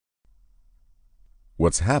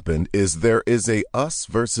What's happened is there is a us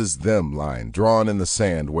versus them line drawn in the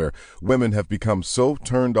sand where women have become so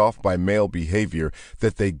turned off by male behavior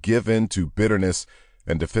that they give in to bitterness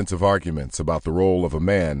and defensive arguments about the role of a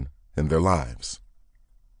man in their lives.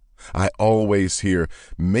 I always hear,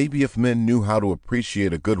 maybe if men knew how to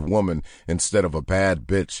appreciate a good woman instead of a bad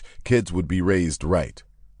bitch, kids would be raised right.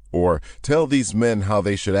 Or tell these men how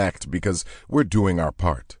they should act because we're doing our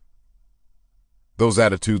part. Those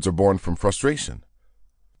attitudes are born from frustration.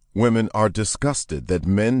 Women are disgusted that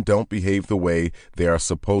men don't behave the way they are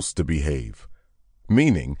supposed to behave.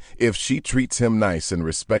 Meaning, if she treats him nice and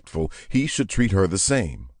respectful, he should treat her the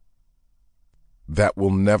same. That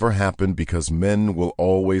will never happen because men will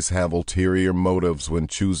always have ulterior motives when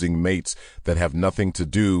choosing mates that have nothing to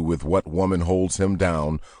do with what woman holds him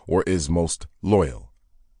down or is most loyal.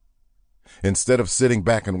 Instead of sitting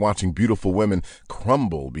back and watching beautiful women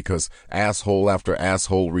crumble because asshole after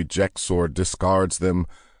asshole rejects or discards them,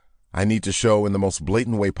 I need to show in the most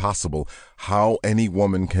blatant way possible how any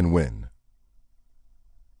woman can win.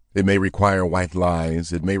 It may require white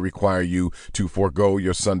lies, it may require you to forego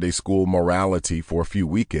your Sunday school morality for a few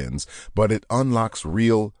weekends, but it unlocks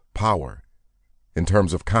real power in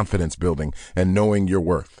terms of confidence building and knowing your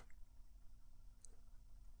worth.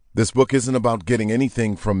 This book isn't about getting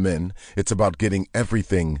anything from men, it's about getting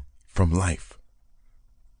everything from life.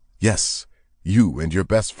 Yes, you and your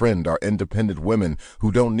best friend are independent women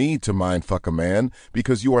who don't need to mindfuck a man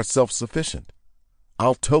because you are self-sufficient.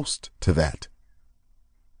 I'll toast to that.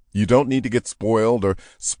 You don't need to get spoiled or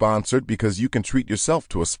sponsored because you can treat yourself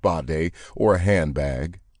to a spa day or a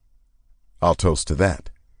handbag. I'll toast to that.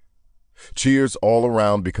 Cheers all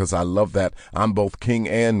around because I love that I'm both king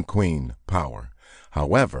and queen power.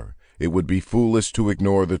 However, it would be foolish to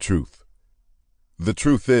ignore the truth. The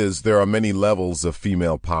truth is there are many levels of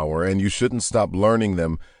female power and you shouldn't stop learning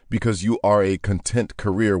them because you are a content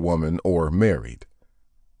career woman or married.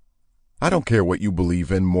 I don't care what you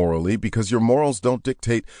believe in morally because your morals don't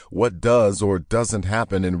dictate what does or doesn't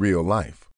happen in real life.